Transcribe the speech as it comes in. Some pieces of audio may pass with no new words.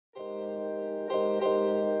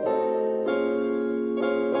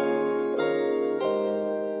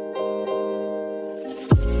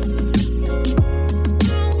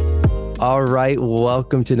All right,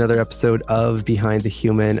 welcome to another episode of Behind the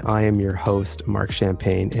Human. I am your host, Mark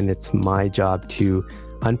Champagne, and it's my job to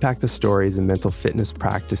unpack the stories and mental fitness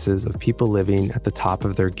practices of people living at the top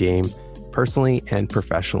of their game, personally and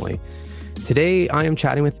professionally. Today, I am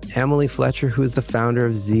chatting with Emily Fletcher, who is the founder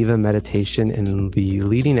of Ziva Meditation and the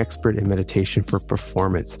leading expert in meditation for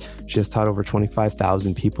performance. She has taught over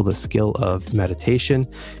 25,000 people the skill of meditation,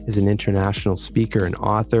 is an international speaker and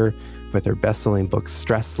author, with her best-selling book,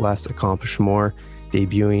 Stress Less, Accomplish More,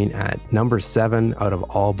 debuting at number 7 out of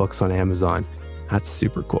all books on Amazon. That's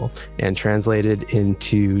super cool. And translated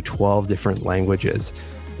into 12 different languages.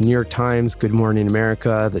 The New York Times, Good Morning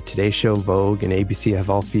America, The Today Show, Vogue, and ABC have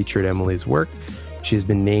all featured Emily's work. She has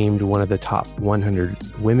been named one of the top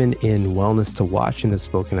 100 women in wellness to watch and has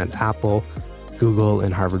spoken at Apple, Google,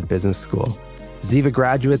 and Harvard Business School. Ziva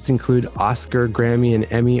graduates include Oscar, Grammy,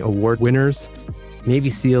 and Emmy Award winners,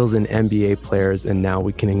 Navy SEALs, and NBA players, and now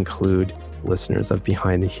we can include listeners of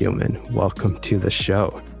Behind the Human. Welcome to the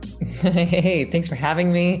show. Hey, thanks for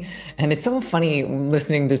having me. And it's so funny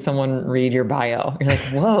listening to someone read your bio. You're like,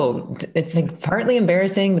 whoa, it's like partly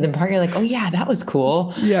embarrassing, but then partly you're like, oh yeah, that was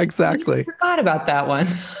cool. Yeah, exactly. I forgot about that one.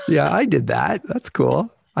 Yeah, I did that. That's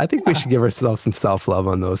cool. I think we should give ourselves some self-love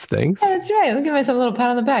on those things. Yeah, that's right. I'll give myself a little pat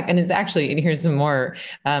on the back. And it's actually, and here's some more.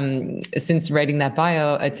 Since writing that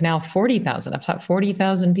bio, it's now 40,000. I've taught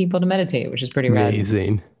 40,000 people to meditate, which is pretty rad.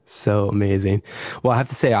 Amazing. So amazing. Well, I have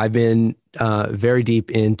to say, I've been very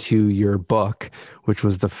deep into your book, which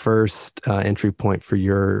was the first entry point for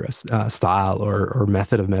your style or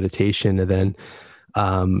method of meditation. And then,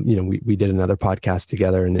 we did another podcast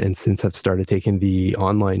together and since I've started taking the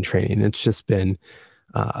online training. It's just been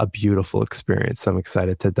a beautiful experience. I'm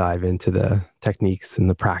excited to dive into the techniques and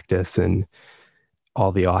the practice and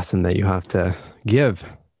all the awesome that you have to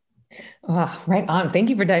give. Oh, right on. Thank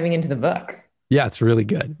you for diving into the book. Yeah, it's really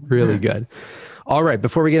good. Really good. All right.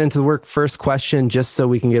 Before we get into the work, first question, just so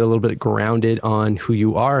we can get a little bit grounded on who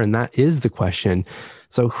you are. And that is the question.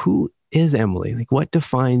 So who is Emily? Like, what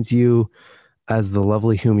defines you as the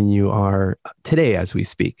lovely human you are today as we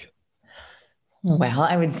speak? Well,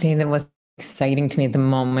 I would say that what's exciting to me at the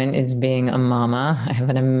moment is being a mama. I have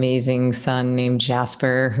an amazing son named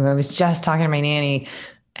Jasper, who I was just talking to my nanny,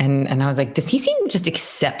 and I was like, does he seem just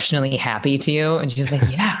exceptionally happy to you? And she was like,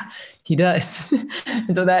 yeah, he does.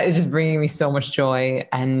 And so that is just bringing me so much joy.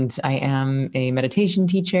 And I am a meditation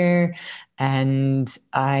teacher, and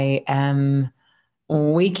I am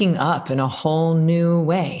waking up in a whole new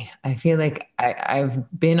way. I feel like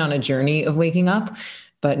I've been on a journey of waking up,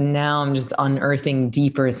 but now I'm just unearthing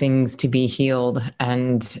deeper things to be healed.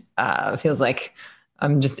 And it feels like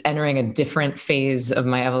I'm just entering a different phase of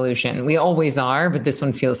my evolution. We always are, but this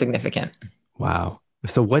one feels significant. Wow.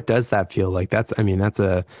 So what does that feel like? That's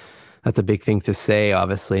a big thing to say,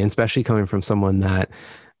 obviously, and especially coming from someone that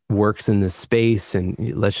works in this space and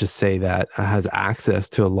let's just say that has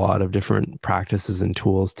access to a lot of different practices and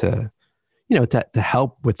tools to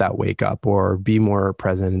help with that wake up or be more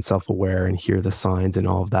present and self-aware and hear the signs and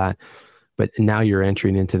all of that. But now you're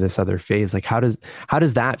entering into this other phase. Like, how does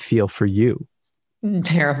that feel for you?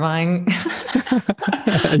 Terrifying.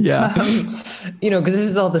 Yeah. Because this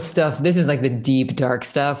is all the stuff, this is like the deep, dark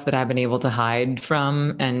stuff that I've been able to hide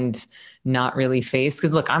from and not really face.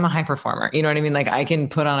 Because look, I'm a high performer. You know what I mean? Like, I can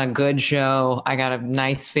put on a good show. I got a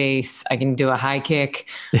nice face. I can do a high kick.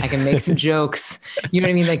 I can make some jokes. You know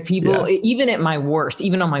what I mean? Like, people, even on my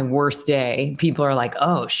worst day, people are like,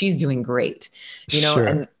 oh, she's doing great.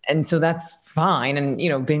 Sure. And so that's fine.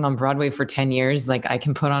 And, being on Broadway for 10 years, like, I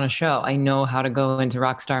can put on a show. I know how to go into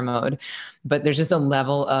rock star mode, but there's just a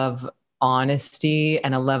level of honesty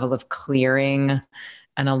and a level of clearing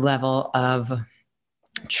and a level of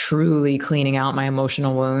truly cleaning out my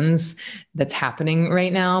emotional wounds that's happening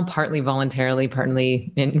right now, partly voluntarily,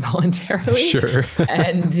 partly involuntarily. Sure.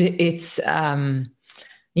 And it's,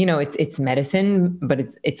 it's medicine, but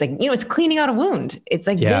it's like, it's cleaning out a wound. It's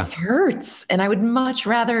like, This hurts. And I would much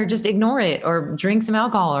rather just ignore it or drink some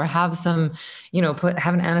alcohol or have some,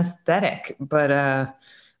 have an anesthetic. But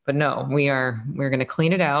no, we're going to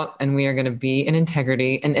clean it out and we are going to be in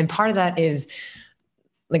integrity. And part of that is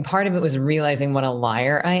like, part of it was realizing what a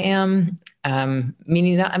liar I am.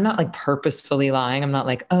 Meaning that I'm not like purposefully lying. I'm not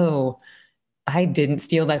like, oh, I didn't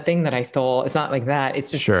steal that thing that I stole. It's not like that. It's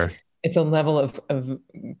just, It's a level of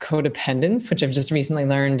codependence, which I've just recently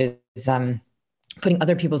learned is putting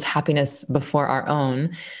other people's happiness before our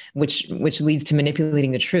own, which leads to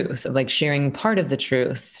manipulating the truth, of like sharing part of the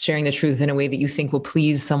truth, sharing the truth in a way that you think will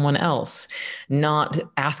please someone else, not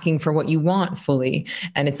asking for what you want fully.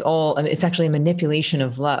 And it's actually a manipulation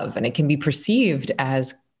of love, and it can be perceived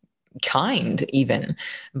as kind even.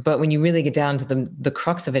 But when you really get down to the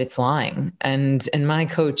crux of it, it's lying. And my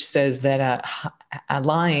coach says that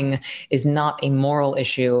lying is not a moral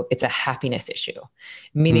issue, it's a happiness issue.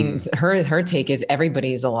 Meaning her take is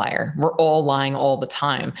everybody's a liar. We're all lying all the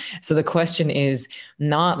time. So the question is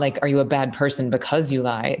not like, are you a bad person because you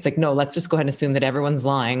lie? It's like, no, let's just go ahead and assume that everyone's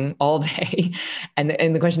lying all day.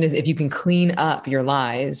 And the question is, if you can clean up your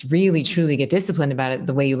lies, really truly get disciplined about it,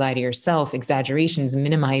 the way you lie to yourself, exaggerations,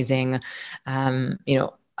 minimizing,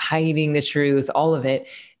 hiding the truth, all of it,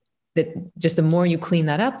 that just the more you clean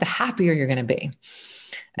that up, the happier you're going to be.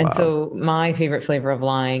 And so my favorite flavor of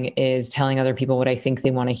lying is telling other people what I think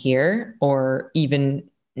they want to hear, or even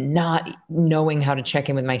not knowing how to check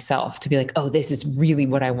in with myself to be like, oh, this is really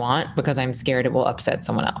what I want, because I'm scared it will upset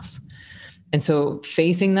someone else. And so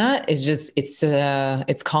facing that is just,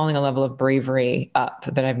 it's calling a level of bravery up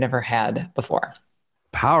that I've never had before.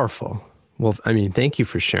 Powerful. Well, I mean, thank you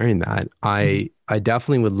for sharing that. I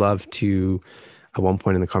definitely would love to, at one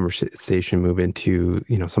point in the conversation, move into,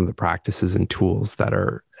 some of the practices and tools that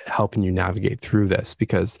are helping you navigate through this,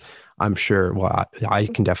 because I'm sure, I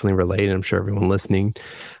can definitely relate. And I'm sure everyone listening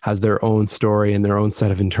has their own story and their own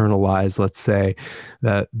set of internal lies, let's say,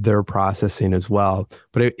 that they're processing as well.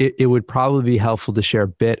 But it would probably be helpful to share a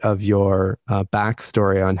bit of your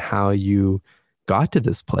backstory on how you got to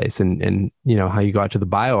this place and how you got to the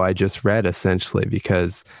bio I just read, essentially,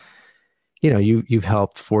 because you've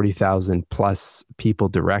helped 40,000 plus people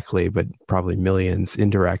directly, but probably millions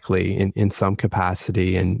indirectly in some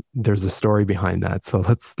capacity. And there's a story behind that. So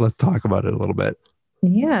let's talk about it a little bit.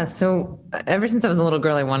 Yeah. So ever since I was a little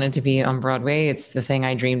girl, I wanted to be on Broadway. It's the thing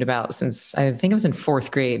I dreamed about since I think I was in fourth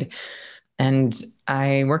grade. And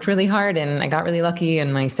I worked really hard and I got really lucky.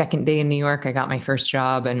 And my second day in New York, I got my first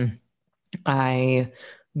job, and I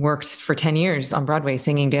worked for 10 years on Broadway,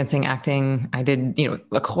 singing, dancing, acting. I did,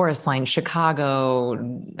 a chorus line, Chicago,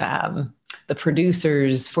 The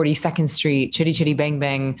Producers, 42nd Street, Chitty Chitty Bang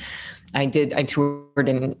Bang. I toured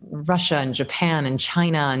in Russia and Japan and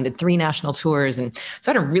China and did 3 national tours. And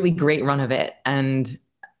so I had a really great run of it. And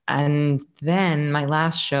then my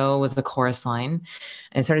last show was a chorus line,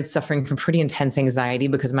 and I started suffering from pretty intense anxiety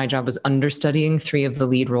because my job was understudying 3 of the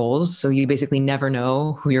lead roles. So you basically never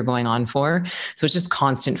know who you're going on for. So it's just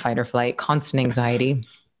constant fight or flight, constant anxiety.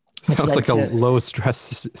 Sounds like a low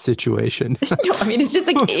stress situation. No, I mean,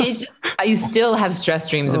 I still have stress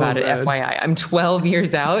dreams about it, man. FYI. I'm 12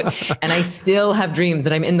 years out and I still have dreams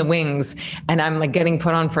that I'm in the wings and I'm like getting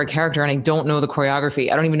put on for a character and I don't know the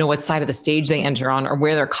choreography. I don't even know what side of the stage they enter on or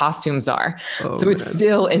where their costumes are. It's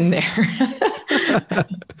still in there.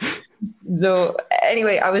 So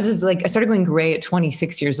anyway, I was just like, I started going gray at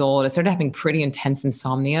 26 years old. I started having pretty intense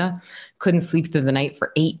insomnia, couldn't sleep through the night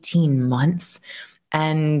for 18 months.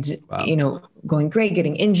 And, going great,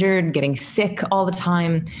 getting injured, getting sick all the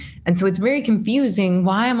time. And so it's very confusing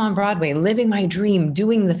why I'm on Broadway, living my dream,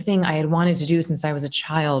 doing the thing I had wanted to do since I was a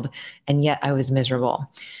child. And yet I was miserable.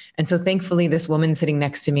 And so thankfully, this woman sitting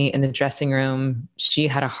next to me in the dressing room, she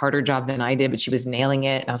had a harder job than I did, but she was nailing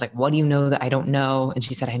it. And I was like, what do you know that I don't know? And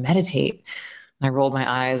she said, I meditate. And I rolled my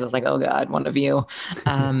eyes. I was like, oh God, one of you.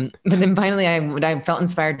 But then finally I felt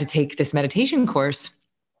inspired to take this meditation course.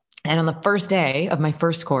 And on the first day of my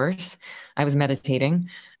first course, I was meditating,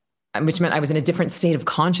 which meant I was in a different state of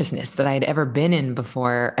consciousness that I had ever been in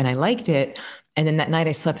before. And I liked it. And then that night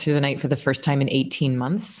I slept through the night for the first time in 18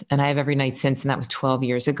 months. And I have every night since, and that was 12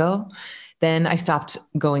 years ago. Then I stopped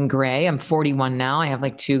going gray. I'm 41 now. I have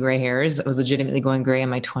like 2 gray hairs. I was legitimately going gray in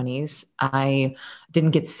my 20s. I didn't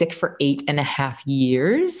get sick for 8.5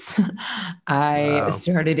 years. I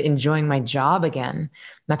started enjoying my job again.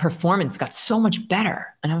 My performance got so much better.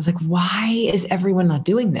 And I was like, why is everyone not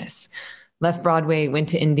doing this? Left Broadway, went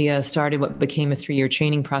to India, started what became a 3-year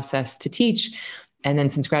training process to teach. And then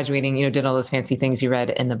since graduating, did all those fancy things you read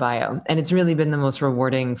in the bio. And it's really been the most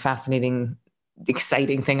rewarding, fascinating,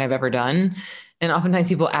 exciting thing I've ever done. And oftentimes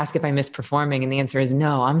people ask if I miss performing, and the answer is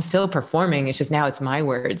no, I'm still performing. It's just now it's my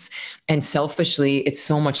words. And selfishly, it's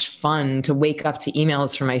so much fun to wake up to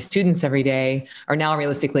emails from my students every day, or now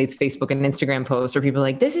realistically, it's Facebook and Instagram posts where people are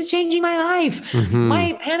like, this is changing my life. Mm-hmm.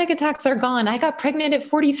 My panic attacks are gone. I got pregnant at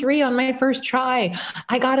 43 on my first try.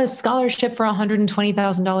 I got a scholarship for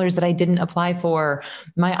 $120,000 that I didn't apply for.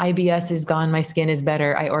 My IBS is gone. My skin is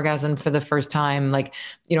better. I orgasmed for the first time.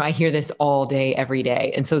 I hear this all day, every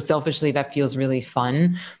day. And so selfishly, that feels really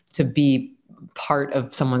fun to be part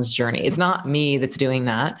of someone's journey. It's not me that's doing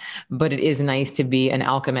that, but it is nice to be an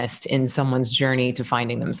alchemist in someone's journey to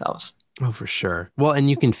finding themselves. Oh, for sure. Well, and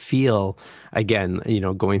you can feel, again,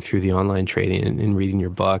 going through the online training and reading your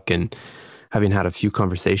book and having had a few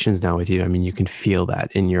conversations now with you, I mean, you can feel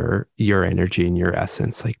that in your energy and your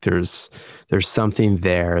essence. Like there's something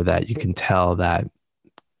there that you can tell that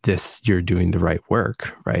you're doing the right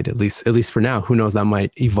work, right? At least for now. Who knows, that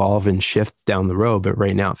might evolve and shift down the road, but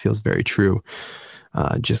right now it feels very true.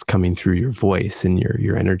 Just coming through your voice and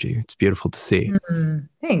your energy. It's beautiful to see.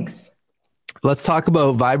 Thanks. Let's talk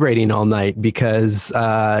about vibrating all night, because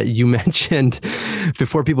you mentioned,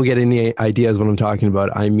 before people get any ideas what I'm talking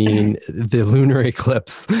about, I mean the lunar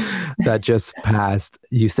eclipse that just passed.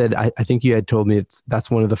 You said, I think you had told me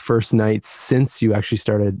that's one of the first nights since you actually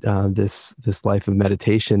started this life of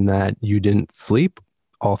meditation that you didn't sleep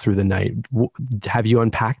all through the night. Have you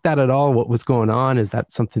unpacked that at all? What was going on? Is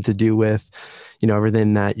that something to do with,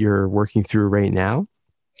 everything that you're working through right now?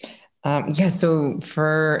 Yeah. So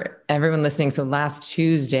for everyone listening, so last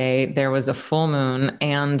Tuesday, there was a full moon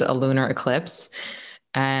and a lunar eclipse.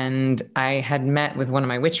 And I had met with one of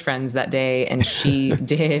my witch friends that day, and she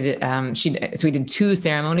did, so we did 2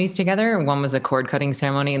 ceremonies together. One was a cord cutting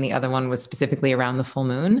ceremony, and the other one was specifically around the full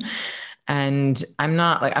moon. And I'm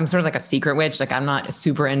sort of like a secret witch. Like I'm not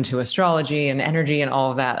super into astrology and energy and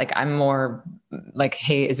all of that. Like I'm more like,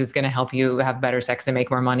 hey, is this going to help you have better sex and make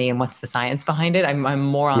more money? And what's the science behind it? I'm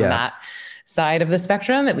more on that side of the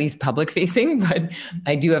spectrum, at least public facing, but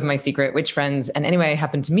I do have my secret witch friends. And anyway, I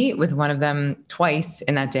happened to meet with one of them twice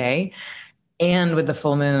in that day and with the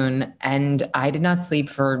full moon. And I did not sleep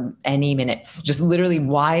for any minutes, just literally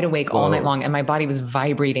wide awake all night long. And my body was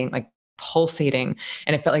vibrating, like pulsating.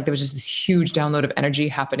 And it felt like there was just this huge download of energy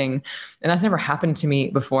happening. And that's never happened to me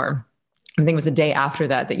before. I think it was the day after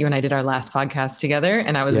that you and I did our last podcast together.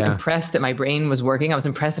 And I was impressed that my brain was working. I was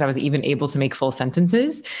impressed that I was even able to make full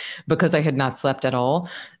sentences because I had not slept at all.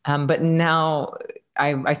 But now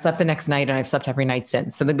I slept the next night, and I've slept every night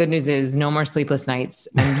since. So the good news is no more sleepless nights.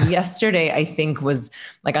 And yesterday, I think, was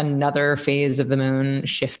like another phase of the moon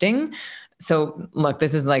shifting. So look,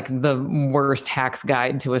 this is like the worst hack's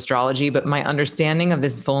guide to astrology, but my understanding of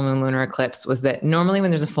this full moon lunar eclipse was that normally when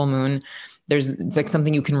there's a full moon, it's like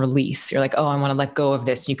something you can release. You're like, oh, I want to let go of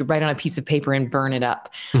this. You could write on a piece of paper and burn it up.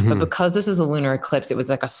 Mm-hmm. But because this is a lunar eclipse, it was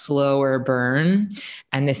like a slower burn.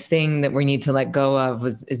 And this thing that we need to let go of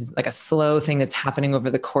is like a slow thing that's happening over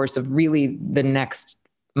the course of really the next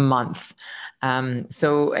month. And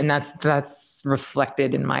that's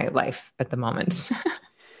reflected in my life at the moment.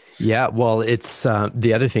 Yeah, well, it's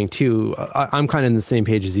the other thing too. I'm kind of in the same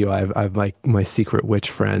page as you. I've my secret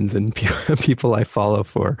witch friends and people I follow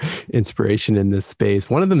for inspiration in this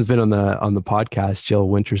space. One of them's been on the podcast, Jill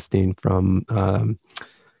Winterstein from.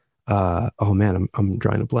 I'm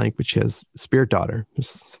drawing a blank, but she has Spirit Daughter. There's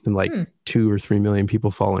something like 2 or 3 million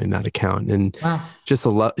people following that account, and just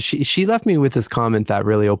she left me with this comment that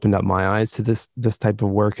really opened up my eyes to this type of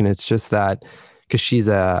work, and it's just that. Because she's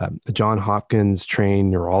a John Hopkins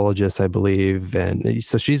trained neurologist, I believe. And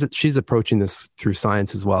so she's approaching this through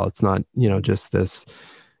science as well. It's not, just this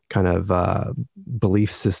kind of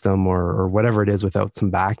belief system or whatever it is without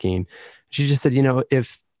some backing. She just said,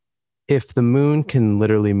 if the moon can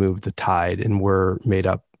literally move the tide and we're made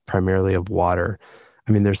up primarily of water,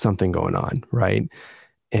 I mean, there's something going on, right?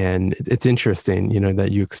 And it's interesting,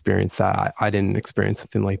 that you experienced that. I didn't experience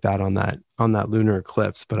something like that on that lunar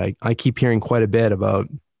eclipse, but I keep hearing quite a bit about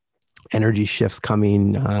energy shifts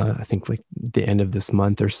coming. I think like the end of this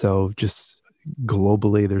month or so, just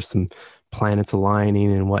globally, there's some planets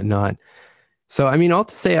aligning and whatnot. So, I mean, all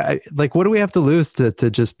to say, what do we have to lose to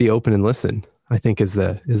just be open and listen? I think is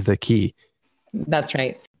the key. That's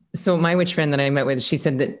right. So my witch friend that I met with, she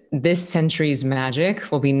said that this century's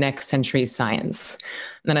magic will be next century's science.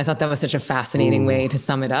 And I thought that was such a fascinating way to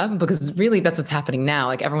sum it up, because really that's what's happening now.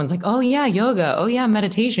 Like everyone's like, oh yeah, yoga. Oh yeah,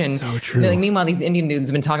 meditation. So true. Like, meanwhile, these Indian dudes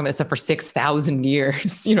have been talking about this stuff for 6,000 years.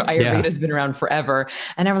 Ayurveda has been around forever.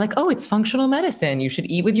 And now we're like, oh, it's functional medicine. You should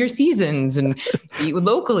eat with your seasons and eat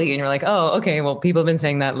locally. And you're like, oh, okay. Well, people have been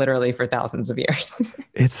saying that literally for thousands of years.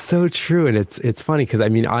 It's so true. And it's funny because I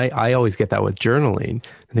mean, I always get that with journaling.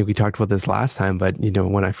 I think we talked about this last time, but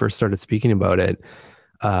when I first started speaking about it,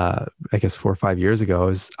 I guess 4 or 5 years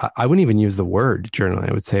ago, I wouldn't even use the word journaling.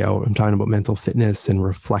 I would say, oh, I'm talking about mental fitness and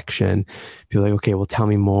reflection. People are like, okay, well, tell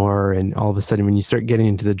me more. And all of a sudden, when you start getting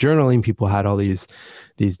into the journaling, people had all these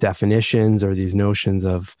definitions or these notions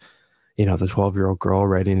of, the 12-year-old girl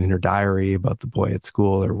writing in her diary about the boy at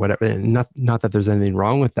school or whatever. And not that there's anything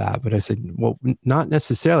wrong with that, but I said, well, not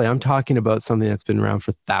necessarily. I'm talking about something that's been around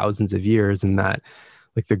for thousands of years, and that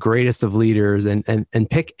like the greatest of leaders and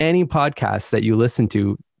pick any podcast that you listen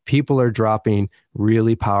to, people are dropping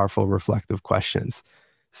really powerful, reflective questions.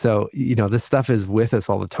 So, this stuff is with us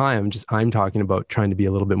all the time. I'm talking about trying to be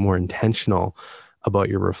a little bit more intentional about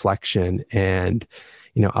your reflection and,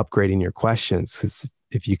 upgrading your questions. Because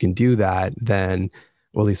if you can do that, then,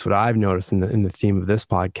 well, at least what I've noticed in the theme of this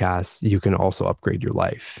podcast, you can also upgrade your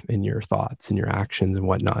life and your thoughts and your actions and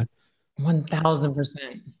whatnot.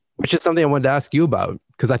 1000%. Which is something I wanted to ask you about,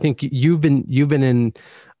 because I think you've been in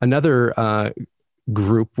another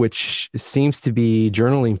group which seems to be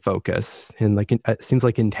journaling focused and it seems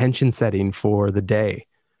like intention setting for the day.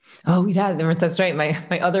 Oh yeah, that's right.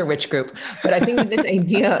 My other witch group. But I think that this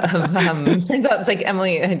idea of turns out it's like,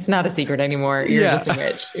 Emily, it's not a secret anymore. You're just a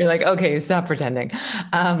witch. You're like, okay, stop pretending.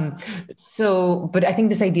 But I think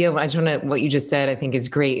this idea, what you just said, I think is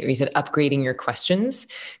great. You said upgrading your questions,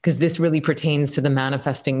 because this really pertains to the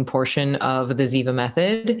manifesting portion of the Ziva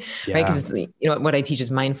method, right? Because what I teach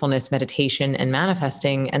is mindfulness, meditation, and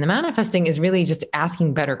manifesting. And the manifesting is really just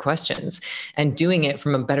asking better questions and doing it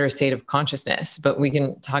from a better state of consciousness. But we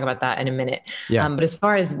can talk about that in a minute. But as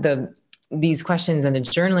far as these questions and the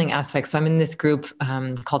journaling aspects, so I'm in this group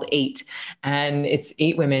called 8, and it's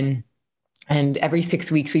 8 women. And every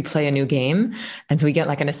 6 weeks we play a new game. And so we get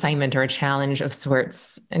like an assignment or a challenge of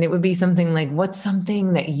sorts. And it would be something like, what's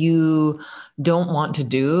something that you don't want to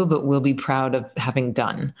do, but will be proud of having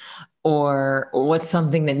done? Or what's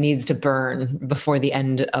something that needs to burn before the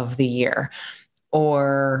end of the year?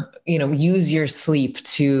 Or, use your sleep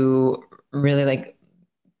to really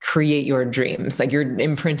create your dreams, like you're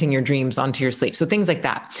imprinting your dreams onto your sleep. So things like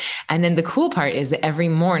that. And then the cool part is that every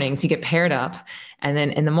morning, so you get paired up, and then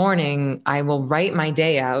in the morning, I will write my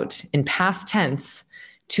day out in past tense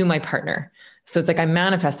to my partner. So it's like I'm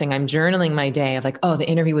manifesting, I'm journaling my day of oh, the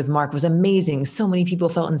interview with Mark was amazing. So many people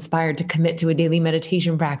felt inspired to commit to a daily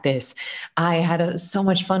meditation practice. I had so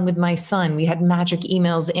much fun with my son. We had magic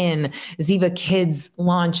emails in. Ziva Kids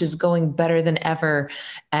launch is going better than ever.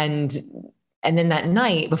 And then that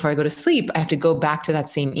night before I go to sleep, I have to go back to that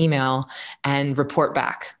same email and report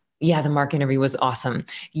back. Yeah, the Mark interview was awesome.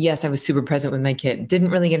 Yes, I was super present with my kid.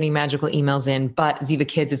 Didn't really get any magical emails in, but Ziva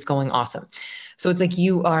Kids is going awesome. So it's like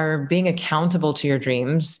you are being accountable to your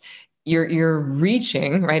dreams. You're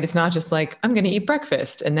reaching, right? It's not just like, I'm going to eat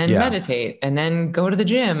breakfast and then meditate and then go to the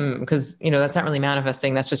gym, because, that's not really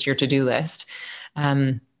manifesting. That's just your to-do list.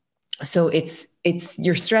 So it's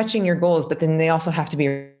you're stretching your goals, but then they also have to be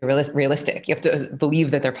realistic. You have to believe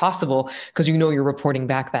that they're possible, because you're reporting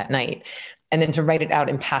back that night. And then to write it out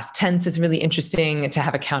in past tense is really interesting. To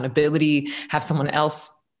have accountability, have someone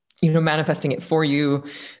else, manifesting it for you.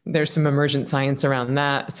 There's some emergent science around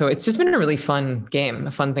that. So it's just been a really fun game,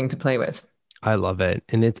 a fun thing to play with. I love it.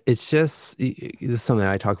 And it's just, this is something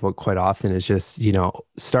I talk about quite often, is just,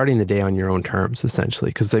 starting the day on your own terms,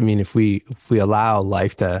 essentially. Because if we allow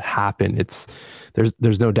life to happen,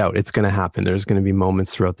 there's no doubt it's going to happen. There's going to be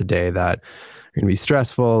moments throughout the day that are going to be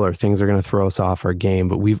stressful, or things are going to throw us off our game,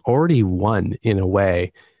 but we've already won in a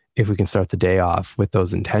way if we can start the day off with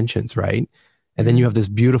those intentions, right? And then you have this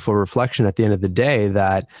beautiful reflection at the end of the day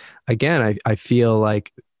that, again, I feel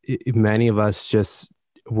like many of us just,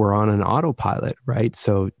 we're on an autopilot, right?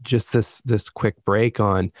 So just this quick break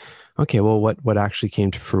on, okay, well, what actually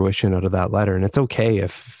came to fruition out of that letter? And it's okay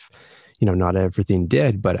if, not everything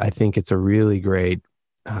did, but I think it's a really great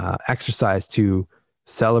exercise to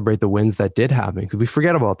celebrate the wins that did happen, because we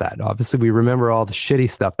forget about that. Obviously, we remember all the shitty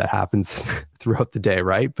stuff that happens throughout the day,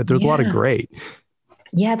 right? But there's a lot of great.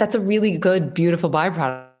 Yeah, that's a really good, beautiful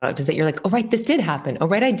byproduct, is that you're like, oh, right, this did happen. Oh,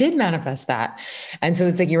 right, I did manifest that. And so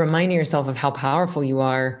it's like you're reminding yourself of how powerful you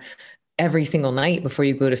are every single night before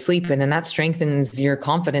you go to sleep. And then that strengthens your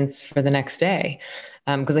confidence for the next day.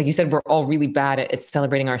 Because like you said, we're all really bad at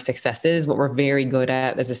celebrating our successes. What we're very good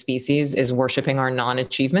at as a species is worshiping our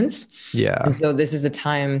non-achievements. Yeah. And so this is a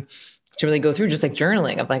time to really go through just like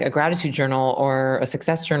journaling, of like a gratitude journal or a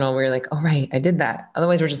success journal where you're like, oh, right, I did that.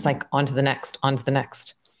 Otherwise, we're just like on to the next.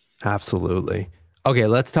 Absolutely. Okay,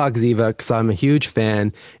 let's talk Ziva, because I'm a huge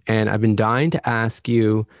fan, and I've been dying to ask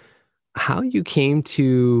you how you came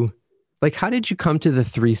to, how did you come to the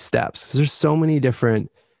 3 steps? Because there's so many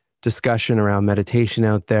different discussion around meditation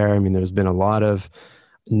out there. There's been a lot of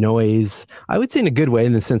noise, I would say in a good way,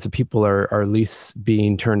 in the sense that people are at least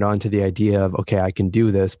being turned on to the idea of, okay, I can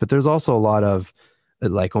do this. But there's also a lot of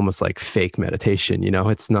almost like fake meditation,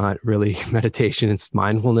 it's not really meditation, it's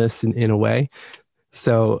mindfulness in a way.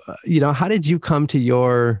 So, how did you come to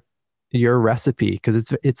your recipe?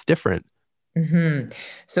 Because it's different. Mm-hmm.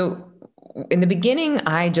 So in the beginning,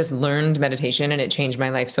 I just learned meditation, and it changed my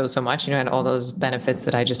life so much. I had all those benefits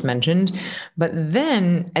that I just mentioned. But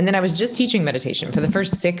then I was just teaching meditation for the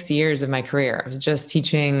first 6 years of my career. I was just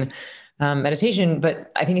teaching meditation,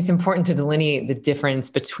 but I think it's important to delineate the difference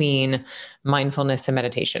between mindfulness and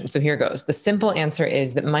meditation. So here goes. The simple answer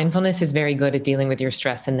is that mindfulness is very good at dealing with your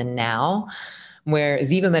stress in the now, where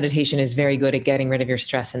Ziva meditation is very good at getting rid of your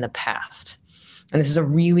stress in the past. And this is a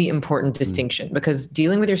really important distinction because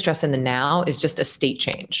dealing with your stress in the now is just a state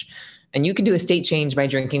change. And you can do a state change by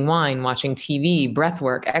drinking wine, watching TV, breath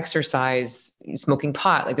work, exercise, smoking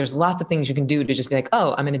pot. Like there's lots of things you can do to just be like,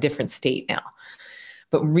 oh, I'm in a different state now.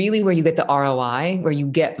 But really where you get the ROI, where you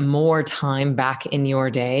get more time back in your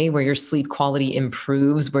day, where your sleep quality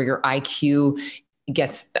improves, where your IQ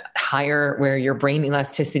gets higher, where your brain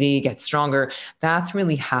elasticity gets stronger, that's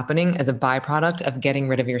really happening as a byproduct of getting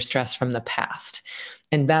rid of your stress from the past.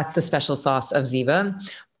 And that's the special sauce of Ziva.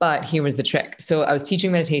 But here was the trick. So I was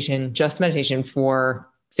teaching meditation, just meditation for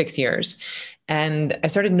 6 years. And I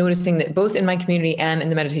started noticing that both in my community and in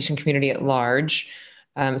the meditation community at large.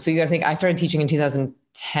 So you got to think, I started teaching in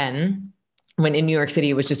 2010 when in New York City,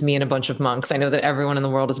 it was just me and a bunch of monks. I know that everyone in the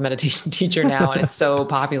world is a meditation teacher now and it's so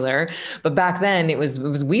popular, but back then it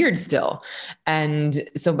was weird still. And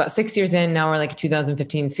so about 6 years in, now we're like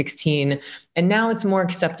 2015, 16, and now it's more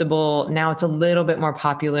acceptable. Now it's a little bit more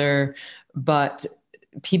popular, but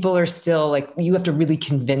people are still like, you have to really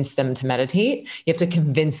convince them to meditate. You have to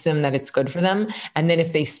convince them that it's good for them. And then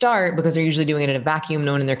if they start, because they're usually doing it in a vacuum,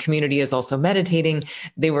 no one in their community is also meditating,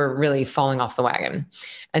 they were really falling off the wagon.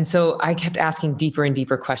 And so I kept asking deeper and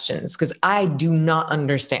deeper questions because I do not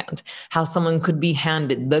understand how someone could be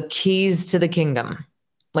handed the keys to the kingdom.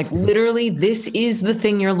 Like literally, this is the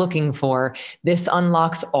thing you're looking for. This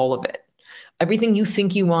unlocks all of it. Everything you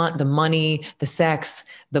think you want, the money, the sex,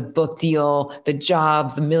 the book deal, the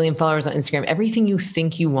job, the 1 million followers on Instagram, everything you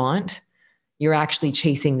think you want, you're actually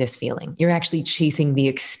chasing this feeling. You're actually chasing the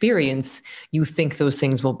experience you think those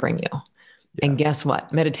things will bring you. Yeah. And guess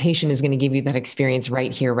what? Meditation is going to give you that experience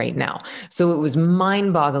right here, right now. So it was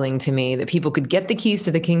mind-boggling to me that people could get the keys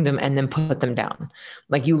to the kingdom and then put them down.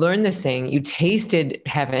 Like you learned this thing, you tasted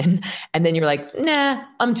heaven, and then you're like, nah,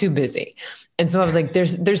 I'm too busy. And so I was like,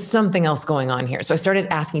 there's something else going on here. So I started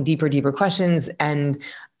asking deeper questions. And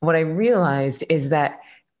what I realized is that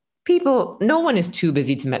no one is too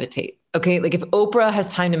busy to meditate. Okay. Like if Oprah has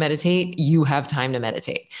time to meditate, you have time to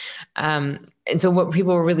meditate. And so what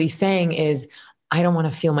people were really saying is, I don't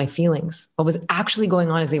want to feel my feelings. What was actually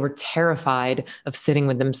going on is they were terrified of sitting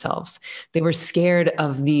with themselves. They were scared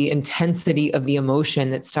of the intensity of the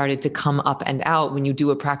emotion that started to come up and out when you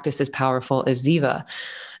do a practice as powerful as Ziva.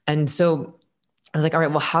 And so I was like, all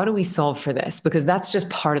right, well, how do we solve for this? Because that's just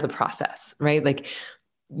part of the process, right? Like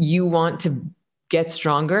you want to get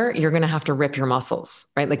stronger, you're going to have to rip your muscles,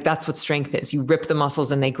 right? Like that's what strength is. You rip the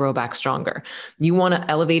muscles and they grow back stronger. You want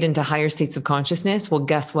to elevate into higher states of consciousness. Well,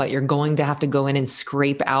 guess what? You're going to have to go in and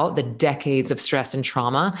scrape out the decades of stress and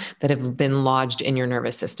trauma that have been lodged in your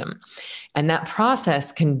nervous system. And that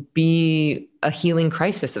process can be a healing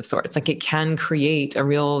crisis of sorts. Like it can create a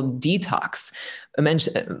real detox,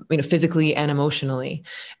 physically and emotionally.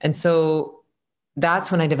 And so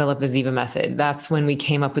that's when I developed the Ziva method. That's when we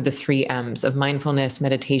came up with the 3 M's of mindfulness,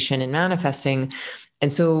 meditation, and manifesting.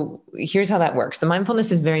 And so here's how that works. The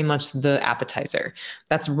mindfulness is very much the appetizer.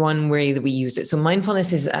 That's one way that we use it. So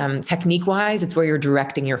mindfulness is technique-wise, it's where you're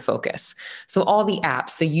directing your focus. So all the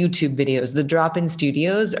apps, the YouTube videos, the drop-in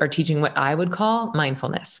studios are teaching what I would call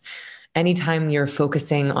mindfulness. Anytime you're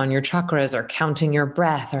focusing on your chakras or counting your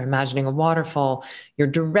breath or imagining a waterfall, you're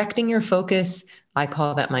directing your focus. I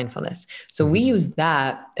call that mindfulness. So we use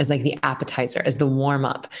that as like the appetizer, as the warm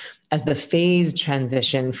up, as the phase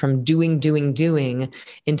transition from doing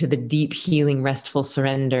into the deep healing, restful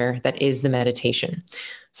surrender that is the meditation.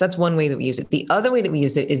 So that's one way that we use it. The other way that we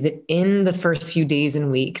use it is that in the first few days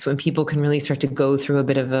and weeks, when people can really start to go through a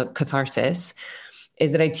bit of a catharsis,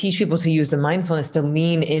 is that I teach people to use the mindfulness to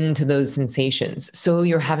lean into those sensations. So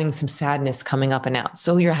you're having some sadness coming up and out.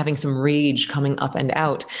 So you're having some rage coming up and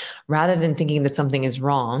out, rather than thinking that something is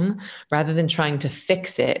wrong, rather than trying to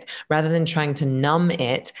fix it, rather than trying to numb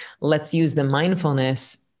it. Let's use the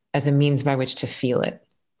mindfulness as a means by which to feel it,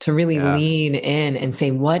 to really lean in and say,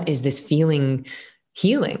 what is this feeling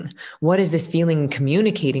healing? What is this feeling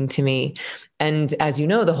communicating to me? And as you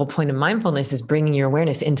know, the whole point of mindfulness is bringing your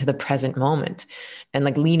awareness into the present moment and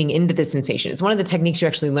like leaning into the sensation. It's one of the techniques you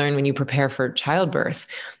actually learn when you prepare for childbirth,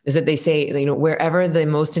 is that they say, wherever the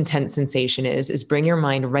most intense sensation is bring your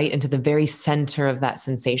mind right into the very center of that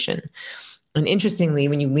sensation. And interestingly,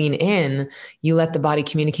 when you lean in, you let the body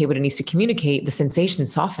communicate what it needs to communicate, the sensation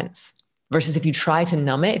softens. Versus if you try to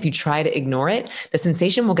numb it, if you try to ignore it, the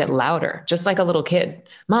sensation will get louder, just like a little kid.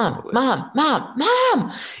 Mom, mom, mom,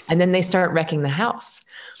 mom. And then they start wrecking the house.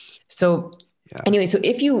 So Yeah. Anyway, so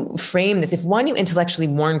if you frame this, if one, you intellectually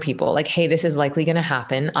warn people like, hey, this is likely going to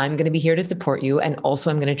happen. I'm going to be here to support you. And also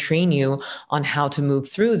I'm going to train you on how to move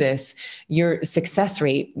through this. Your success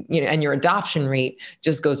rate, and your adoption rate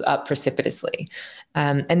just goes up precipitously.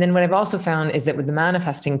 And then what I've also found is that with the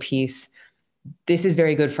manifesting piece, this is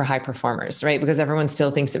very good for high performers, right? Because everyone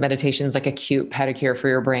still thinks that meditation is like a cute pedicure for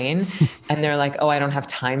your brain. And they're like, oh, I don't have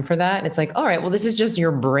time for that. And it's like, all right, well, this is just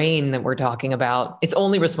your brain that we're talking about. It's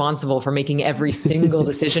only responsible for making every single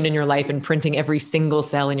decision in your life and printing every single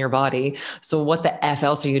cell in your body. So what the F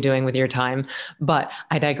else are you doing with your time? But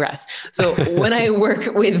I digress. So when I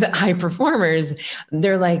work with high performers,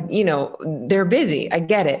 they're like, they're busy. I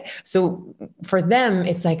get it. So for them,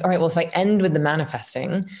 it's like, all right, well, if I end with the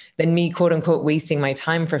manifesting, then me, quote unquote, wasting my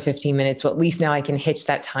time for 15 minutes, well, at least now I can hitch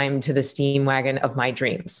that time to the steam wagon of my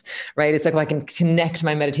dreams, right? It's like, well, I can connect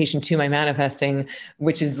my meditation to my manifesting,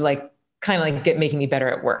 which is like kind of like making me better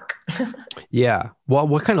at work. Yeah. Well,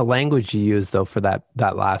 what kind of language do you use though for that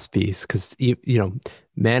last piece? Because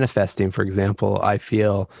manifesting, for example, I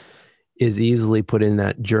feel is easily put in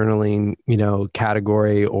that journaling,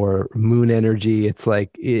 category, or moon energy. It's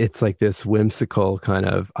like this whimsical kind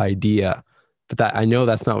of idea. But that, I know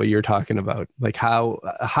that's not what you're talking about. Like how,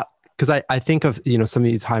 because I think of, some of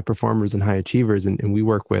these high performers and high achievers, and we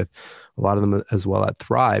work with a lot of them as well at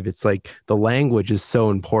Thrive. It's like the language is so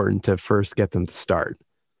important to first get them to start.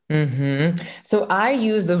 Mm-hmm. So I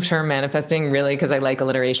use the term manifesting really because I like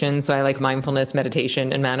alliteration. So I like mindfulness,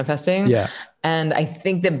 meditation, and manifesting. Yeah. And I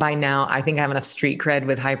think that by now, I think I have enough street cred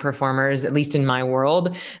with high performers, at least in my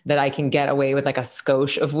world, that I can get away with like a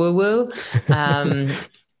skosh of woo-woo.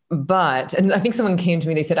 And I think someone came to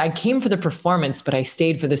me, they said, I came for the performance, but I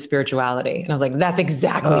stayed for the spirituality. And I was like, that's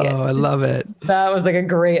exactly it. Oh, I love it. That was like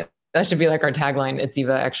that should be like our tagline at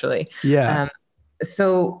Ziva, actually. Yeah.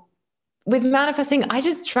 So with manifesting, I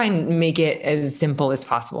just try and make it as simple as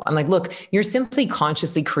possible. I'm like, look, you're simply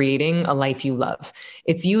consciously creating a life you love.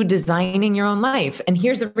 It's you designing your own life. And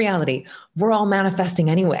here's the reality. We're all manifesting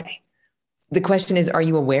anyway. The question is, are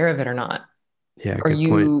you aware of it or not? Yeah. Good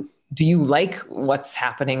point. Do you like what's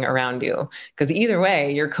happening around you? Because either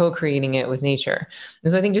way, you're co-creating it with nature.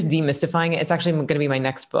 And so I think just demystifying it, it's actually going to be my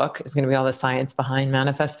next book. It's going to be all the science behind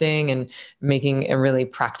manifesting and making a really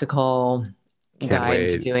practical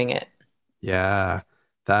guide to doing it. Yeah,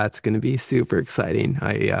 that's going to be super exciting.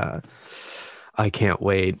 I can't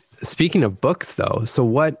wait. Speaking of books though, so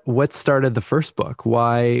what started the first book?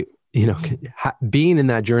 Why, being in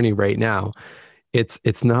that journey right now,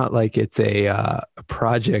 it's not like it's a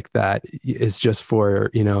project that is just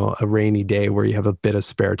for, a rainy day where you have a bit of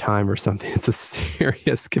spare time or something. It's a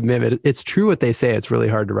serious commitment. It's true what they say. It's really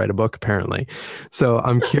hard to write a book, apparently. So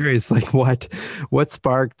I'm curious, like what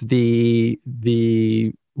sparked the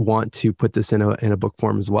want to put this in a book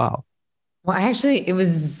form as well? Well, it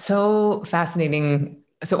was so fascinating.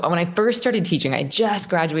 So when I first started teaching, I just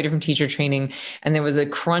graduated from teacher training, and there was a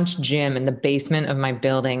Crunch gym in the basement of my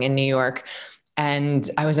building in New York. And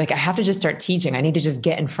I was like, I have to just start teaching. I need to just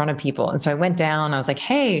get in front of people. And so I went down, I was like,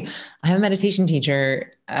 hey, I'm a meditation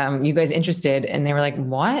teacher. You guys interested? And they were like,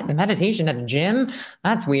 what? Meditation at a gym?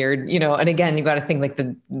 That's weird. And again, you got to think like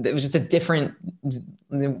it was just a different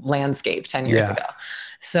landscape 10 years ago.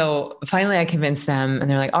 So finally I convinced them, and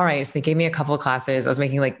they're like, all right. So they gave me a couple of classes. I was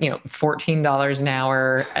making like, $14 an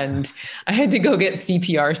hour, and I had to go get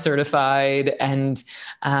CPR certified, and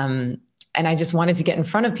I just wanted to get in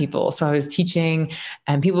front of people. So I was teaching,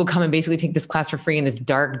 and people would come and basically take this class for free in this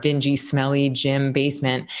dark, dingy, smelly gym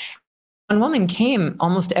basement. One woman came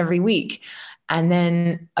almost every week. And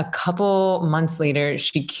then a couple months later,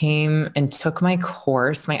 she came and took my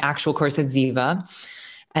course, my actual course at Ziva.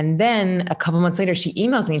 And then a couple months later, she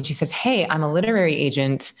emails me and she says, hey, I'm a literary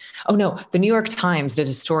agent. Oh no, the New York Times did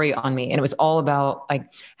a story on me. And it was all about like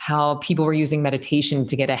how people were using meditation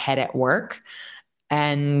to get ahead at work.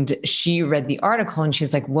 And she read the article and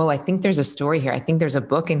she's like, whoa, I think there's a story here. I think there's a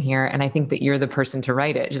book in here. And I think that you're the person to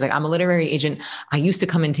write it. She's like, I'm a literary agent. I used to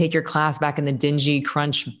come and take your class back in the dingy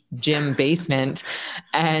Crunch gym basement.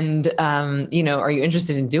 And, are you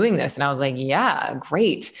interested in doing this? And I was like, yeah,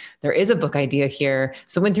 great. There is a book idea here.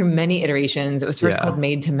 So it went through many iterations. It was first called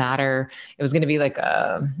Made to Matter. It was going to be like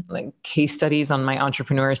case studies on my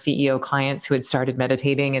entrepreneur CEO clients who had started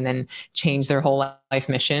meditating and then changed their whole life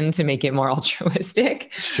mission to make it more altruistic.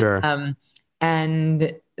 Sure.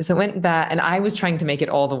 And so it went that, and I was trying to make it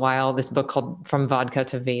all the while this book called From Vodka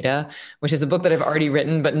to Veda, which is a book that I've already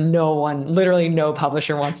written, but literally no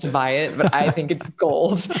publisher wants to buy it, but I think it's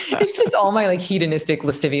gold. It's just all my like hedonistic,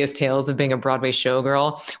 lascivious tales of being a Broadway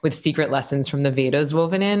showgirl with secret lessons from the Vedas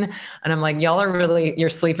woven in. And I'm like, you're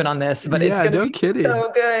sleeping on this, but it's going to be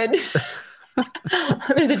so good.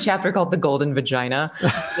 There's a chapter called The Golden Vagina.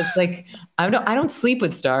 It's like, I don't sleep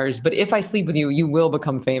with stars, but if I sleep with you, you will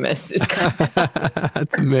become famous. It's kind of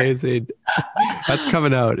That's amazing. That's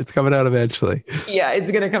coming out. It's coming out eventually. yeah,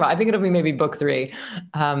 it's going to come out. I think it'll be maybe book 3,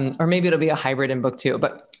 or maybe it'll be a hybrid in book 2.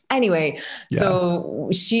 But anyway, Yeah.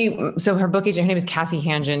 so her book agent, her name is Cassie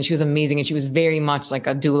Hangen. She was amazing. And she was very much like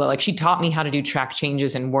a doula. Like she taught me how to do track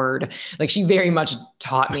changes in Word. Like she very much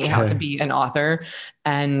taught me how to be an author,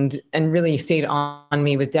 and really stayed on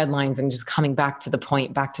me with deadlines and just coming back to the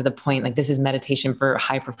point. Like this is meditation for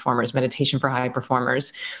high performers.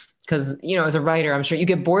 Because, as a writer, I'm sure you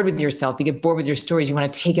get bored with yourself. You get bored with your stories. You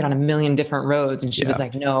want to take it on a million different roads. And she was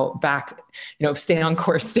like, no, stay on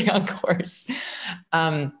course.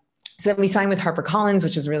 So then we signed with HarperCollins,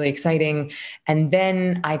 which was really exciting. And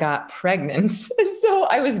then I got pregnant. And so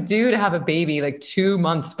I was due to have a baby like 2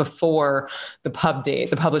 months before the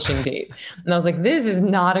publishing date. And I was like, this is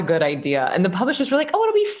not a good idea. And the publishers were like, oh,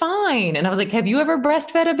 it'll be fine. And I was like, have you ever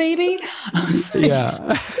breastfed a baby? I was like,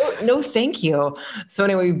 Yeah. no, thank you. So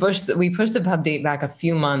anyway, we pushed the pub date back a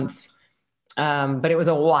few months. But it was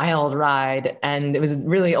a wild ride. And it was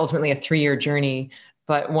really ultimately a 3-year journey,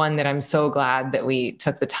 but one that I'm so glad that we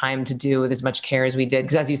took the time to do with as much care as we did.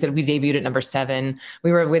 Because as you said, we debuted at number 7.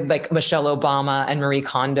 We were with like Michelle Obama and Marie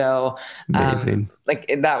Kondo. Amazing.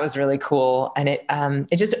 That was really cool. And it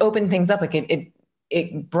just opened things up. Like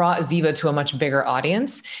it brought Ziva to a much bigger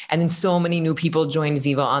audience. And then so many new people joined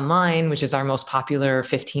Ziva Online, which is our most popular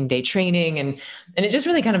 15-day training. And it just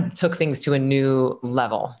really kind of took things to a new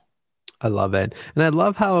level. I love it. And I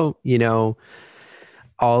love how,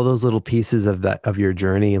 all those little pieces of your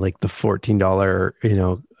journey, like the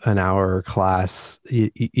 $14, an hour class,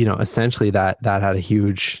 essentially that had a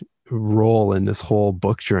huge role in this whole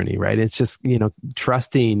book journey, right? It's just,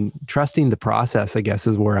 trusting the process, I guess,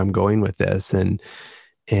 is where I'm going with this, and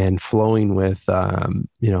flowing with,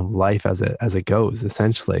 life as it goes,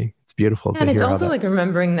 essentially. It's beautiful. And it's also like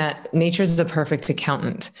remembering that nature is a perfect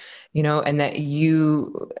accountant, and that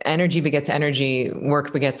energy begets energy,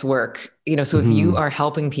 work begets work, so if you are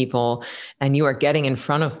helping people and you are getting in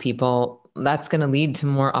front of people, that's going to lead to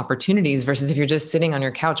more opportunities versus if you're just sitting on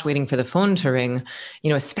your couch waiting for the phone to ring,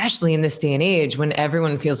 especially in this day and age when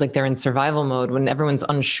everyone feels like they're in survival mode, when everyone's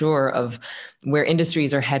unsure of where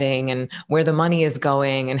industries are heading and where the money is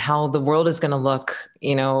going and how the world is going to look,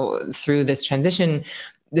 through this transition.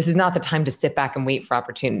 This is not the time to sit back and wait for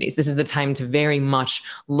opportunities. This is the time to very much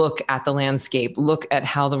look at the landscape, look at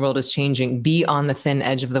how the world is changing, be on the thin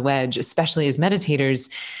edge of the wedge, especially as meditators,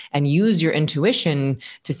 and use your intuition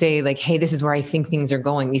to say like, hey, this is where I think things are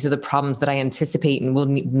going. These are the problems that I anticipate and will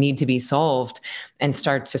need to be solved, and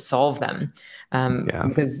start to solve them.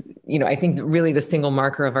 Because, I think really the single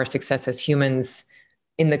marker of our success as humans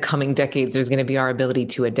in the coming decades, there's going to be our ability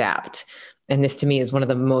to adapt. And this to me is one of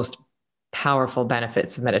the most powerful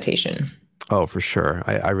benefits of meditation. Oh, for sure.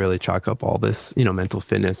 I really chalk up all this, mental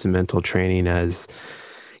fitness and mental training as,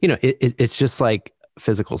 it's just like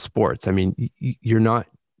physical sports. I mean, you're not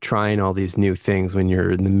trying all these new things when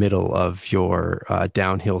you're in the middle of your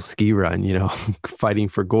downhill ski run, fighting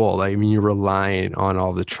for gold. I mean, you're relying on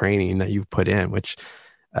all the training that you've put in, which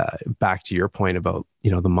back to your point about,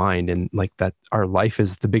 the mind, and like that our life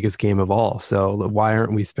is the biggest game of all. So why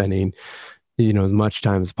aren't we spending as much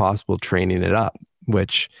time as possible training it up,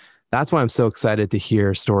 which that's why I'm so excited to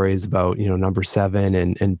hear stories about, number 7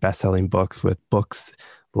 and best-selling books with books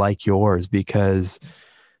like yours, because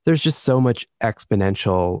there's just so much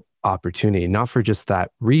exponential opportunity, not for just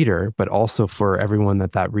that reader, but also for everyone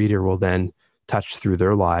that reader will then touch through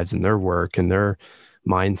their lives and their work and their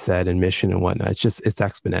mindset and mission and whatnot. It's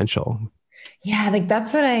exponential. Yeah. Like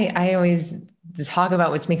that's what I always talk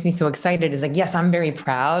about, which makes me so excited, is like, yes, I'm very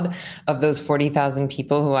proud of those 40,000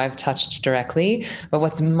 people who I've touched directly. But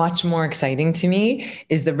what's much more exciting to me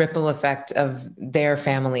is the ripple effect of their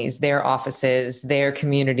families, their offices, their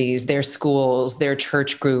communities, their schools, their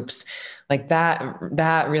church groups. Like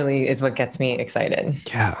that really is what gets me excited.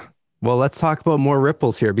 Yeah. Well, let's talk about more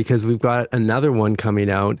ripples here, because we've got another one coming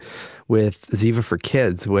out with Ziva for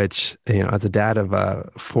Kids, which, as a dad of a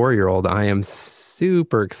 4-year-old, I am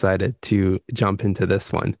super excited to jump into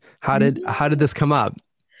this one. How did this come up?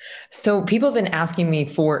 So people have been asking me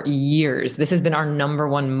for years. This has been our number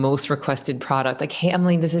one most requested product. Like, hey,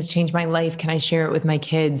 Emily, this has changed my life. Can I share it with my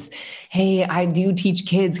kids? Hey, I do teach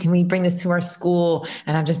kids. Can we bring this to our school?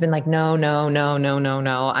 And I've just been like, no.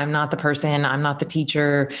 I'm not the person. I'm not the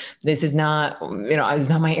teacher. This is not, it's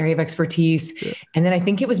not my area of expertise. Yeah. And then I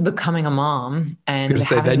think it was becoming a mom. And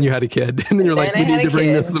then you had a kid, and then you're like, we need to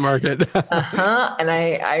bring this to the market. And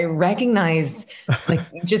I recognized like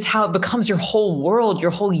just how it becomes your whole world,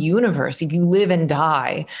 your whole whole universe. You live and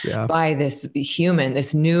die Yeah. by this human,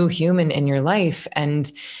 this new human in your life.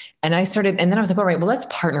 And I started, and then I was like, all right, well, let's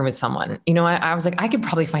partner with someone. I was like, I could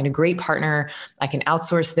probably find a great partner. I can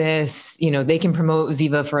outsource this. They can promote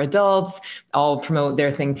Ziva for adults. I'll promote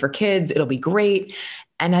their thing for kids. It'll be great.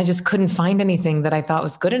 And I just couldn't find anything that I thought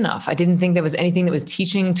was good enough. I didn't think there was anything that was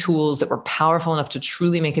teaching tools that were powerful enough to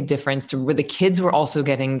truly make a difference, to where the kids were also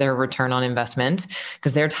getting their return on investment,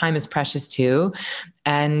 because their time is precious too.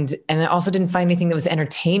 And I also didn't find anything that was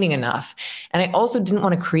entertaining enough. And I also didn't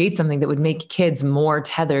want to create something that would make kids more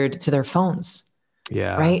tethered to their phones.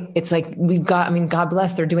 Yeah. Right. It's like God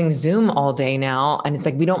bless, they're doing Zoom all day now. And it's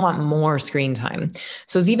like, we don't want more screen time.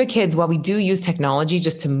 So Ziva Kids, while we do use technology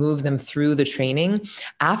just to move them through the training,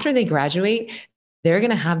 after they graduate, they're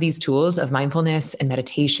going to have these tools of mindfulness and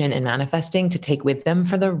meditation and manifesting to take with them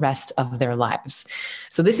for the rest of their lives.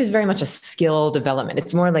 So this is very much a skill development.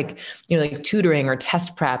 It's more like, like tutoring or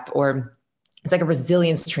test prep, or it's like a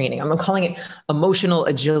resilience training. I'm calling it emotional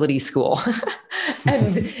agility school.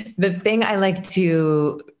 And the thing I like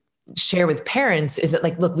to share with parents is that,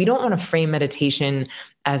 like, look, we don't want to frame meditation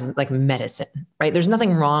as like medicine, right? There's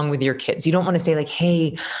nothing wrong with your kids. You don't want to say like,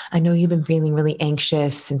 hey, I know you've been feeling really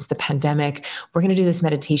anxious since the pandemic. We're going to do this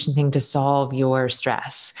meditation thing to solve your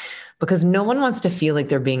stress, because no one wants to feel like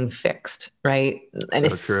they're being fixed, right?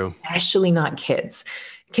 And so true. Especially not kids.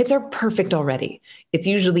 Kids are perfect already. It's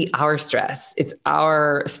usually our stress. It's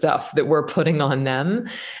our stuff that we're putting on them.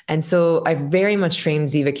 And so I very much frame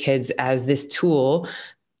Ziva Kids as this tool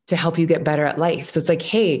to help you get better at life. So it's like,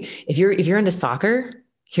 hey, if you're into soccer,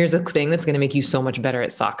 here's a thing that's going to make you so much better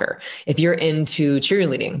at soccer. If you're into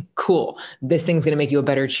cheerleading, cool. This thing's going to make you a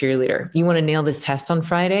better cheerleader. You want to nail this test on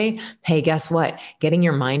Friday? Hey, guess what? Getting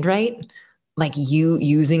your mind right, like you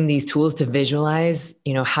using these tools to visualize,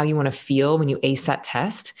 how you want to feel when you ace that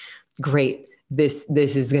test. Great. This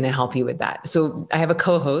is going to help you with that. So I have a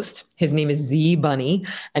co-host. His name is Z Bunny,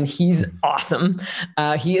 and he's awesome.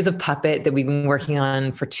 He is a puppet that we've been working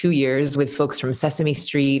on for 2 years with folks from Sesame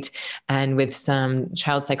Street and with some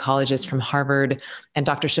child psychologists from Harvard and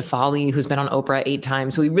Dr. Shefali, who's been on Oprah 8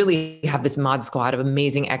 times. So we really have this mod squad of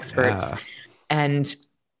amazing experts. Yeah. And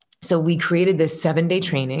so we created this 7-day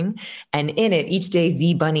training, and in it, each day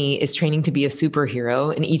Z Bunny is training to be a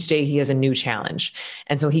superhero, and each day he has a new challenge.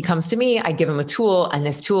 And so he comes to me, I give him a tool, and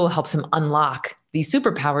this tool helps him unlock these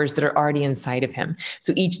superpowers that are already inside of him.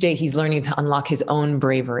 So each day he's learning to unlock his own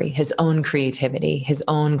bravery, his own creativity, his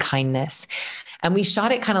own kindness. And we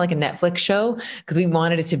shot it kind of like a Netflix show because we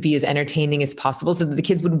wanted it to be as entertaining as possible so that the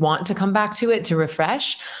kids would want to come back to it to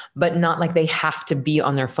refresh, but not like they have to be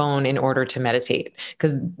on their phone in order to meditate.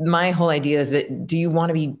 Because my whole idea is that, do you want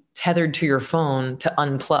to be tethered to your phone to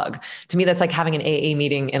unplug? To me, that's like having an AA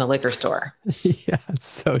meeting in a liquor store. Yeah, it's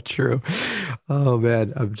so true. Oh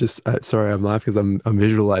man, I'm just sorry, I'm laughing because I'm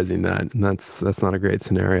visualizing that, and that's not a great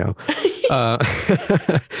scenario.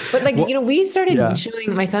 But like, well, we started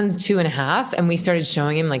showing, my son's 2.5, and we started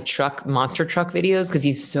showing him like monster truck videos because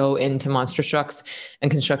he's so into monster trucks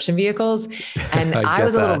and construction vehicles. And I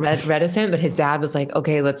was a little reticent, but his dad was like,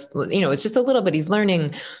 okay, let's, it's just a little bit, he's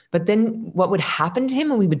learning. But then what would happen to him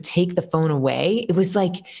when we would take the phone away, it was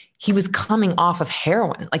like he was coming off of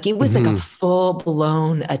heroin. Like it was like a full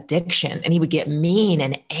blown addiction, and he would get mean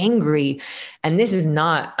and angry. And this is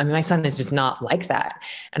not, my son is just not like that.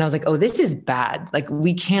 And I was like, oh, this is bad. Like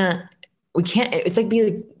we can't, it's like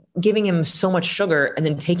giving him so much sugar and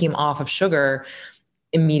then taking him off of sugar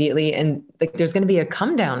immediately. And like, there's going to be a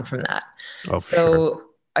come down from that. Oh, so sure.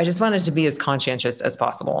 I just wanted to be as conscientious as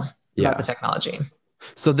possible about the technology.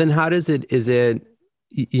 So then how does is it,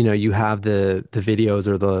 you have the videos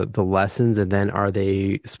or the lessons, and then are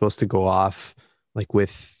they supposed to go off like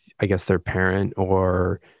with, I guess, their parent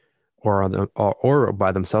or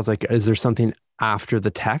by themselves? Like, is there something after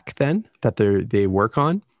the tech then that they work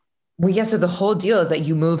on? Well, yeah. So the whole deal is that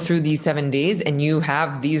you move through these 7 days and you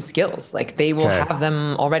have these skills, like they will have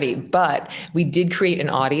them already, but we did create an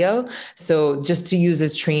audio. So just to use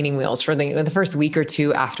as training wheels for the first week or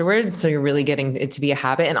two afterwards. So you're really getting it to be a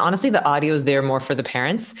habit. And honestly, the audio is there more for the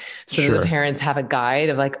parents. So the parents have a guide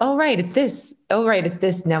of like, oh, right, it's this. Oh, right, it's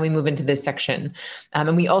this. Now we move into this section.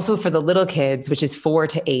 And we also, for the little kids, which is 4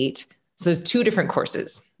 to 8, so there's 2 different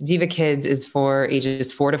courses. Ziva Kids is for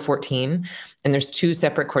ages 4 to 14, And there's 2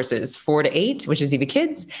 separate courses, 4 to 8, which is Ziva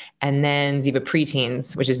Kids, and then Ziva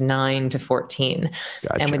Preteens, which is 9 to 14.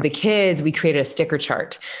 Gotcha. And with the kids, we created a sticker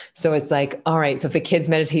chart. So it's like, all right, so if the kids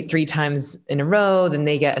meditate 3 times in a row, then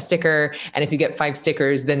they get a sticker. And if you get 5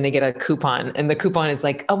 stickers, then they get a coupon. And the coupon is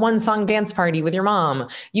like a 1-song dance party with your mom.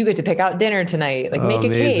 You get to pick out dinner tonight, like make a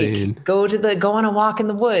cake, go on a walk in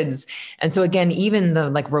the woods. And so again, even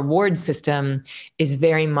the like reward system is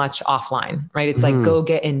very much offline, right? It's like, go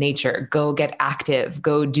get in nature, go get active,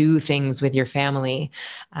 go do things with your family.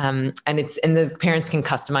 And the parents can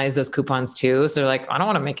customize those coupons too. So they're like, I don't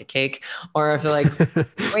want to make a cake. Or if they're like,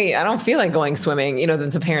 wait, I don't feel like going swimming, then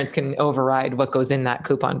the parents can override what goes in that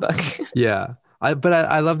coupon book. Yeah. But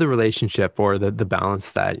I love the relationship or the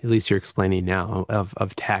balance that at least you're explaining now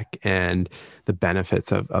of tech and the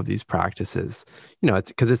benefits of these practices. It's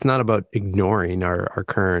because it's not about ignoring our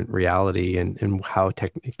current reality and how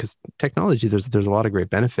because technology, there's a lot of great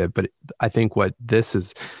benefit, but I think what this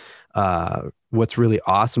is, what's really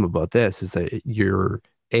awesome about this is that you're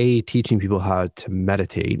teaching people how to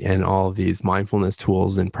meditate and all of these mindfulness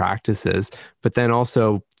tools and practices, but then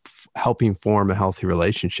also helping form a healthy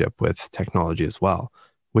relationship with technology as well,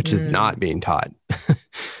 which is not being taught.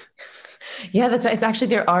 Yeah, that's right. It's actually,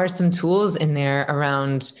 there are some tools in there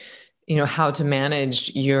around, how to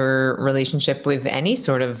manage your relationship with any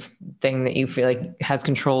sort of thing that you feel like has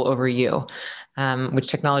control over you, which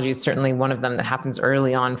technology is certainly one of them that happens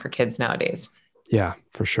early on for kids nowadays. Yeah,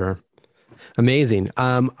 for sure. Amazing.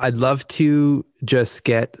 I'd love to just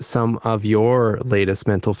get some of your latest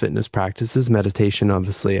mental fitness practices. Meditation,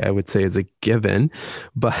 obviously, I would say is a given,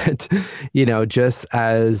 but, just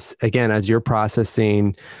as you're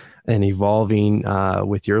processing and evolving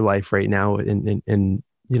with your life right now and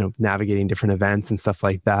navigating different events and stuff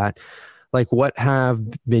like that, like what have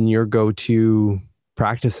been your go-to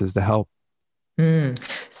practices to help?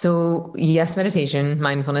 So yes, meditation,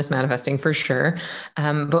 mindfulness, manifesting for sure.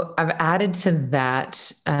 But I've added to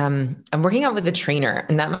that, I'm working out with a trainer,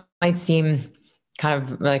 and that might seem kind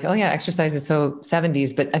of like, oh yeah, exercise is so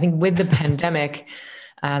 70s, but I think with the pandemic,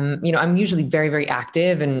 I'm usually very, very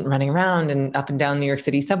active and running around and up and down New York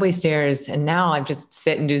City subway stairs. And now I just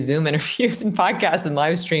sit and do Zoom interviews and podcasts and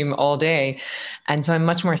live stream all day. And so I'm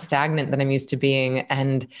much more stagnant than I'm used to being.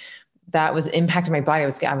 And that was impacting my body.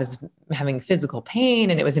 I was having physical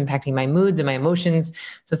pain, and it was impacting my moods and my emotions.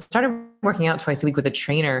 So I started working out twice a week with a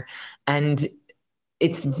trainer, and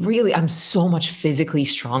it's really, I'm so much physically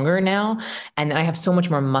stronger now, and I have so much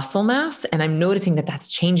more muscle mass, and I'm noticing that that's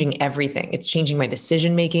changing everything. It's changing my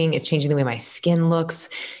decision-making. It's changing the way my skin looks.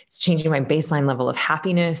 It's changing my baseline level of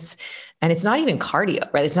happiness. And it's not even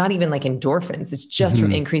cardio, right? It's not even like endorphins. It's just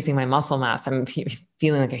from increasing my muscle mass. I'm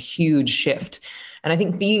feeling like a huge shift. And I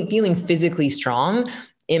think feeling physically strong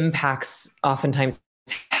impacts oftentimes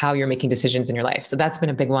how you're making decisions in your life. So that's been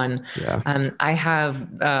a big one. Yeah. I have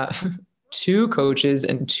 2 coaches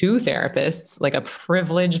and 2 therapists, like a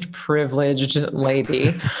privileged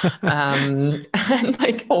lady, and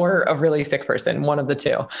or a really sick person, one of the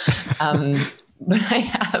 2. But I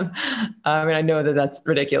have, I know that that's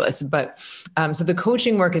ridiculous, but, so the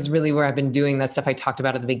coaching work is really where I've been doing that stuff I talked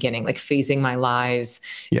about at the beginning, like facing my lies,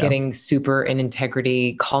 getting super in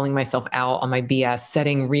integrity, calling myself out on my BS,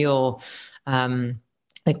 setting real,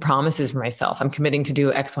 promises for myself. I'm committing to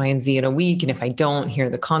do X, Y, and Z in a week. And if I don't, here are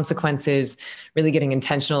the consequences, really getting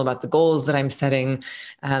intentional about the goals that I'm setting.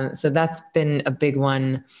 So that's been a big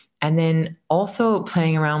one. And then also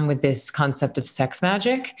playing around with this concept of sex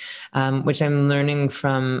magic, which I'm learning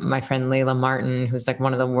from my friend Layla Martin, who's like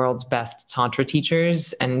one of the world's best Tantra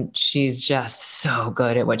teachers. And she's just so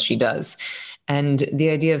good at what she does. And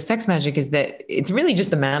the idea of sex magic is that it's really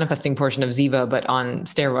just the manifesting portion of Ziva, but on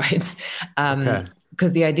steroids.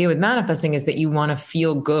 Because the idea with manifesting is that you want to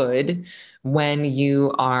feel good when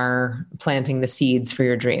you are planting the seeds for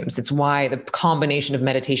your dreams. It's why the combination of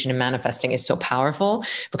meditation and manifesting is so powerful,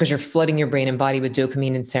 because you're flooding your brain and body with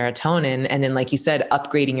dopamine and serotonin. And then, like you said,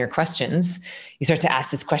 upgrading your questions. You start to ask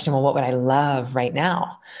this question, well, what would I love right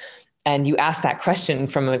now? And you ask that question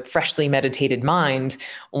from a freshly meditated mind.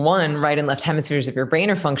 1, right and left hemispheres of your brain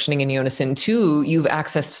are functioning in unison. 2, you've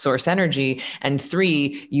accessed source energy. And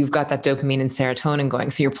 3, you've got that dopamine and serotonin going.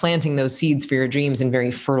 So you're planting those seeds for your dreams in very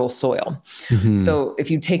fertile soil. So if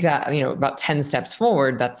you take that, about 10 steps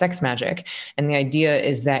forward, that's sex magic. And the idea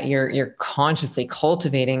is that you're consciously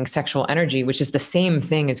cultivating sexual energy, which is the same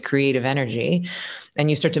thing as creative energy. And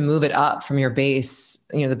you start to move it up from your base,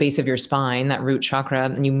 the base of your spine, that root chakra,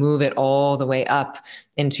 and you move it all the way up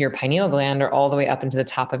into your pineal gland or all the way up into the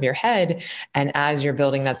top of your head. And as you're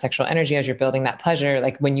building that sexual energy, as you're building that pleasure,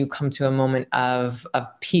 like when you come to a moment of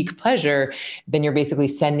peak pleasure, then you're basically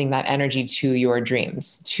sending that energy to your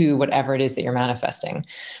dreams, to whatever it is that you're manifesting.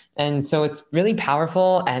 And so it's really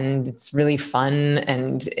powerful and it's really fun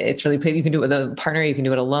and it's really you can do it with a partner, you can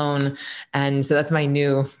do it alone. And so that's my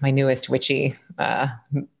newest witchy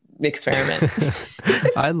experiment.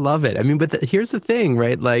 I love it. I mean, but here's the thing,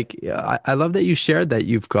 right? Like, I love that you shared that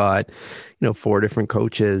you've got, 4 different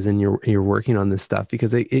coaches and you're working on this stuff,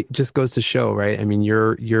 because it just goes to show, right? I mean,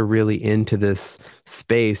 you're really into this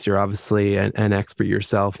space. You're obviously an expert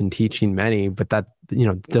yourself in teaching many, but that,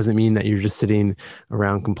 doesn't mean that you're just sitting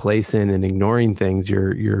around complacent and ignoring things.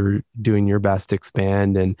 You're doing your best to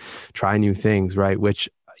expand and try new things, right? Which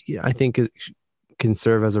I think can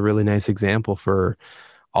serve as a really nice example for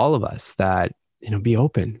all of us that, be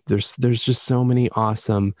open. There's just so many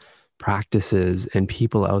awesome practices and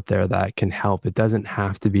people out there that can help. It doesn't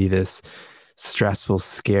have to be this stressful,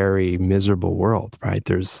 scary, miserable world, right?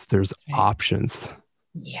 There's options.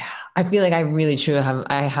 Yeah. I feel like I really truly have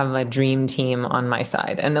a dream team on my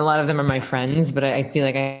side, and a lot of them are my friends, but I feel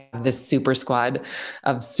like I have this super squad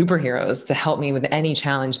of superheroes to help me with any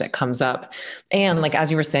challenge that comes up. And like, as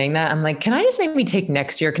you were saying that, I'm like, can I just maybe take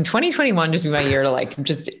next year? Can 2021 just be my year to like,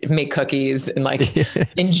 just make cookies and like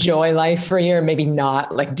enjoy life for a year? Maybe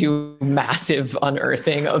not like do massive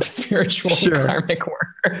unearthing of spiritual karmic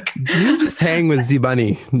work. You just hang with Z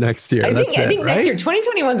Bunny next year. I think next year,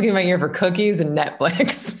 2021 is going to be my year for cookies and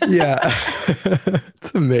Netflix. Yeah,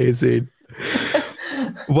 it's amazing.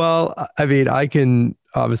 Well, I mean, I can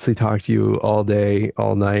obviously talk to you all day,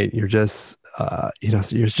 all night. You're just,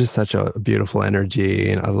 you're just such a beautiful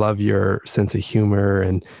energy, and I love your sense of humor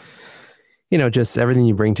and, just everything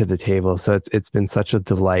you bring to the table. So it's been such a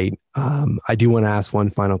delight. I do want to ask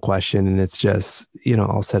one final question, and it's just,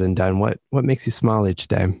 all said and done, what makes you smile each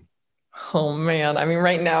day? Oh man. I mean,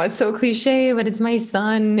 right now it's so cliche, but it's my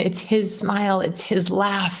son. It's his smile. It's his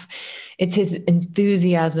laugh. It's his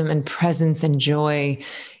enthusiasm and presence and joy.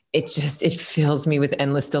 It fills me with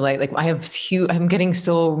endless delight. Like I'm getting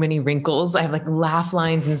so many wrinkles. I have like laugh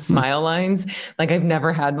lines and smile lines like I've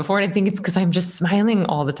never had before. And I think it's because I'm just smiling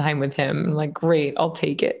all the time with him. I'm like, great, I'll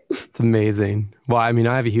take it. It's amazing. Well, I mean,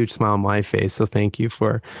 I have a huge smile on my face. So thank you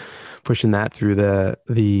for pushing that through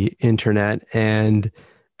the internet. And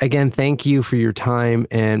again, thank you for your time.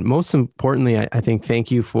 And most importantly, I think thank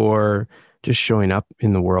you for just showing up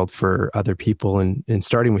in the world for other people and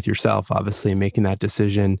starting with yourself, obviously, and making that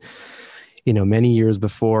decision, many years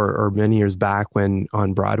before or many years back when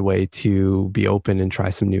on Broadway to be open and try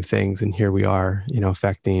some new things. And here we are,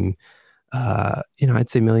 affecting, I'd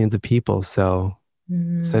say millions of people. So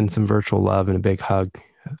send some virtual love and a big hug.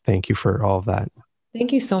 Thank you for all of that.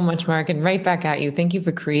 Thank you so much, Mark. And right back at you. Thank you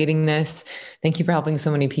for creating this. Thank you for helping so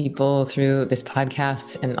many people through this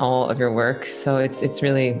podcast and all of your work. So it's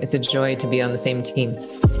a joy to be on the same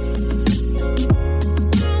team.